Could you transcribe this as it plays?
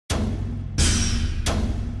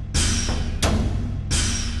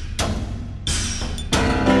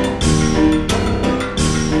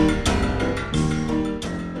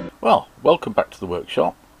Well, welcome back to the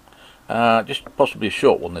workshop. Just possibly a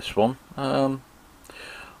short one, this one.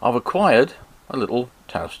 I've acquired a little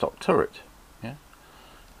Tailstock turret. Yeah.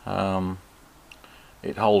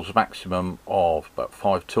 It holds a maximum of about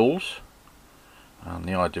 5 tools, and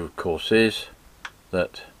the idea of course is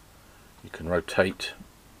that you can rotate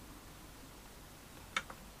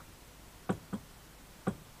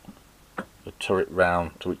the turret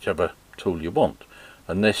round to whichever tool you want,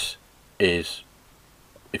 and this is,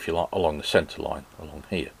 if you like, along the centre line, along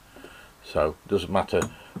here. So it doesn't matter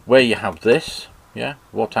where you have this, yeah,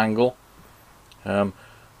 what angle,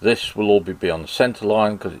 this will all be on the centre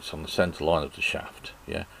line because it's on the centre line of the shaft,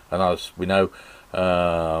 yeah. And as we know,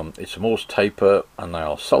 it's a Morse taper and they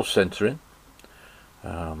are self-centering.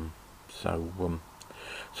 So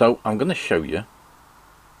I'm going to show you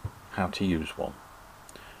how to use one.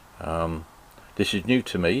 This is new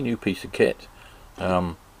to me, new piece of kit.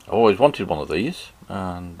 I always wanted one of these,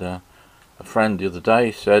 and a friend the other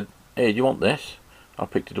day said, "Hey, do you want this?" I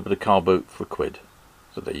picked it up at a car boot for £1.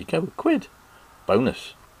 So there you go, £1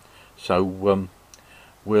 bonus. So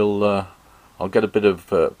I'll get a bit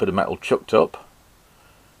of metal chucked up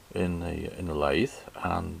in the lathe,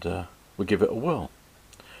 and we'll give it a whirl.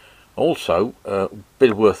 Also, a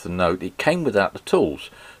bit worth a note, it came without the tools,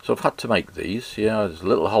 so I've had to make these. Yeah, there's a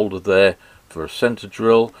little holder there for a centre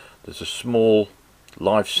drill. There's a small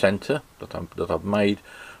live centre that I've made,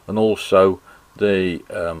 and also the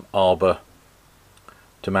arbor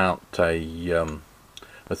to mount a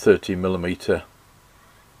 13mm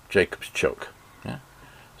Jacob's chuck. Yeah,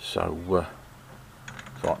 so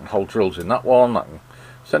I can hold drills in that one, I can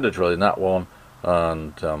send a drill in that one,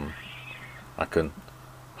 and I can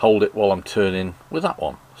hold it while I'm turning with that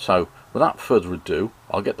one. So without further ado,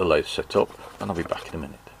 I'll get the lathe set up and I'll be back in a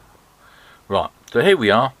minute. Right, so here we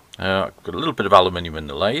are. I've got a little bit of aluminium in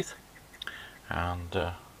the lathe, and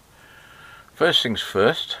first things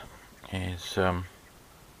first is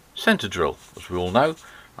centre drill. As we all know,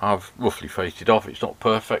 I've roughly faced it off. It's not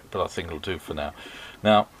perfect, but I think it'll do for now.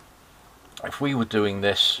 Now, if we were doing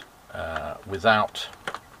this without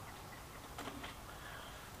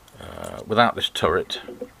this turret,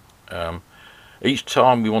 each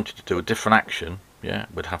time we wanted to do a different action, yeah,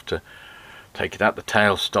 we'd have to take it out the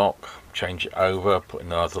tailstock, change it over, put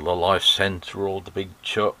in either the live centre or the big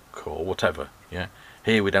chuck or whatever. Yeah,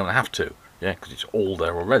 here we don't have to, yeah, because it's all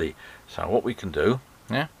there already. So what we can do,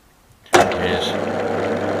 yeah, is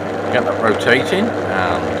get that rotating,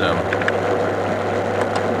 and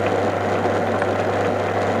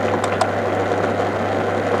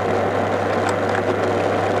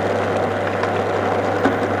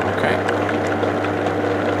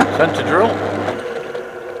centre drill.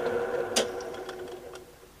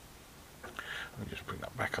 Let me just bring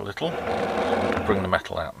that back a little. Bring the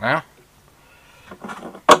metal out now.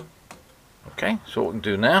 Okay, so what we can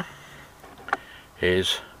do now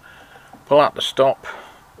is pull out the stop,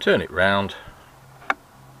 turn it round,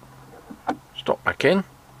 stop back in,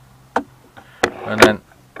 and then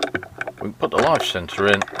we can put the live centre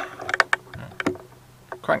in,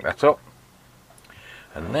 crank that up,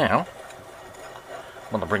 and now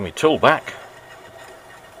when I bring my tool back,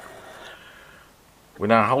 we're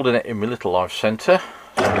now holding it in my little live centre.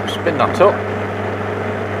 So spin that up,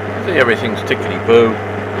 see everything's tickety-boo.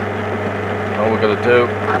 All we're going to do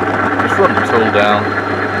is run the tool down,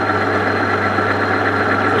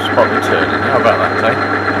 just spot the turning. How about that, eh?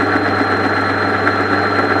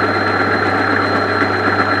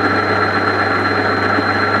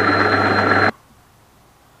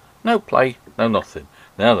 No play, no nothing.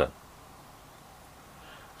 Now then,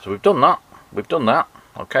 so we've done that,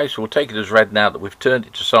 okay, so we'll take it as read now that we've turned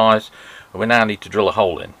it to size, and we now need to drill a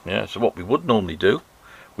hole in. Yeah, so what we would normally do,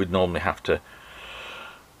 we'd normally have to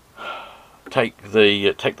take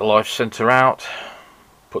the live centre out,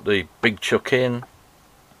 put the big chuck in,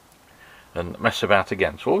 and mess about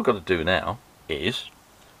again. So what we've got to do now is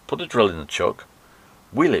put a drill in the chuck,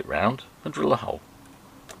 wheel it round, and drill a hole.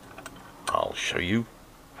 I'll show you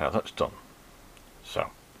how that's done. So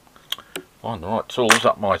find the right tools,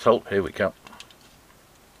 that might help. Here we go.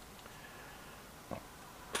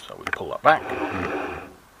 So we pull that back,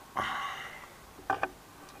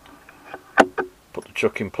 put the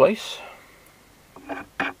chuck in place, put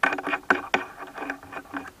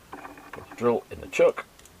the drill in the chuck,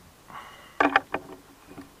 and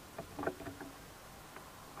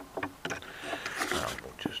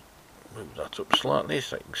we'll just move that up slightly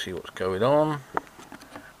so you can see what's going on.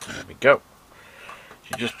 There we go.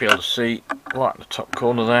 You just be able to see right in the top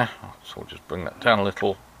corner there, so we'll just bring that down a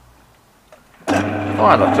little,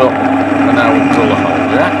 fire that up, and now we'll drill a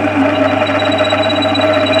hole, yeah?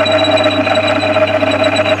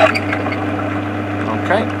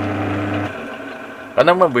 And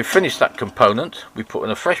then when we finish that component, we put in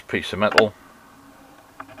a fresh piece of metal,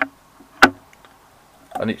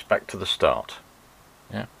 and it's back to the start.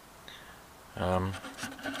 Yeah.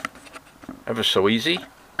 Ever so easy.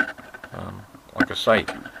 Like I say,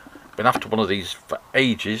 been after one of these for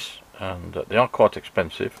ages, and they are quite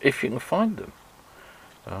expensive if you can find them.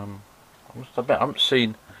 I must admit, I haven't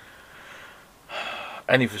seen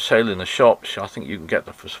any for sale in the shops. I think you can get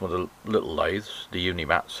them for some of the little lathes, the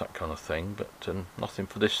Unimats, that kind of thing, but nothing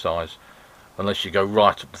for this size, unless you go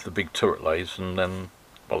right up to the big turret lathes, and then,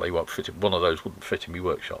 well, they won't fit it. One of those wouldn't fit in my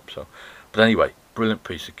workshop. So, but anyway, brilliant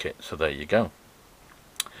piece of kit. So there you go.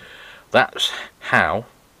 That's how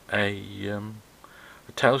a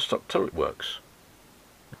tailstock turret works.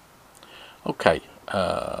 Okay,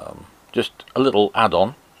 just a little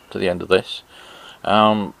add-on to the end of this.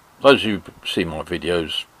 Those who've seen my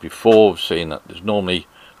videos before have seen that there's normally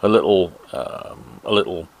a little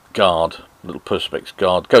guard, a little perspex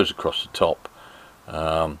guard goes across the top.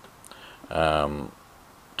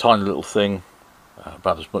 Tiny little thing,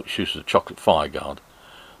 about as much use as a chocolate fire guard.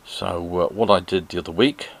 So what I did the other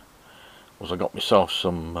week was I got myself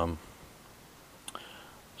some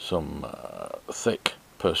thick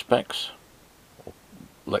perspex, or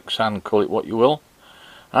Lexan, call it what you will,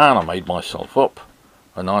 and I made myself up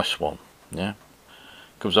a nice one. Yeah,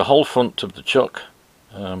 covers the whole front of the chuck,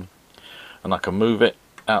 and I can move it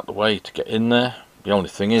out the way to get in there. The only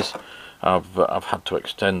thing is, I've had to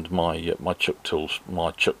extend my my chuck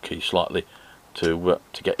key slightly to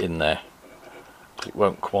get in there. It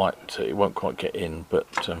won't quite get in,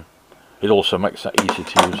 but it also makes that easy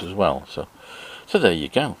to use as well. So there you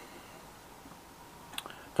go.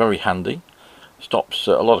 Very handy. Stops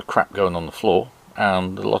a lot of crap going on the floor,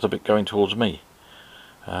 and a lot of it going towards me.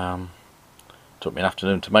 Took me an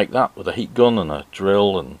afternoon to make that with a heat gun and a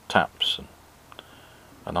drill and taps,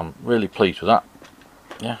 and I'm really pleased with that.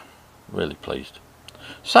 Yeah, really pleased.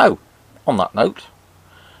 So, on that note,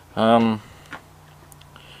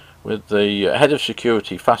 with the head of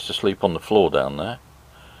security fast asleep on the floor down there,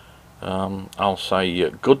 I'll say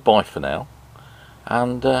goodbye for now,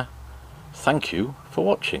 and thank you for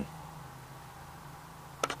watching.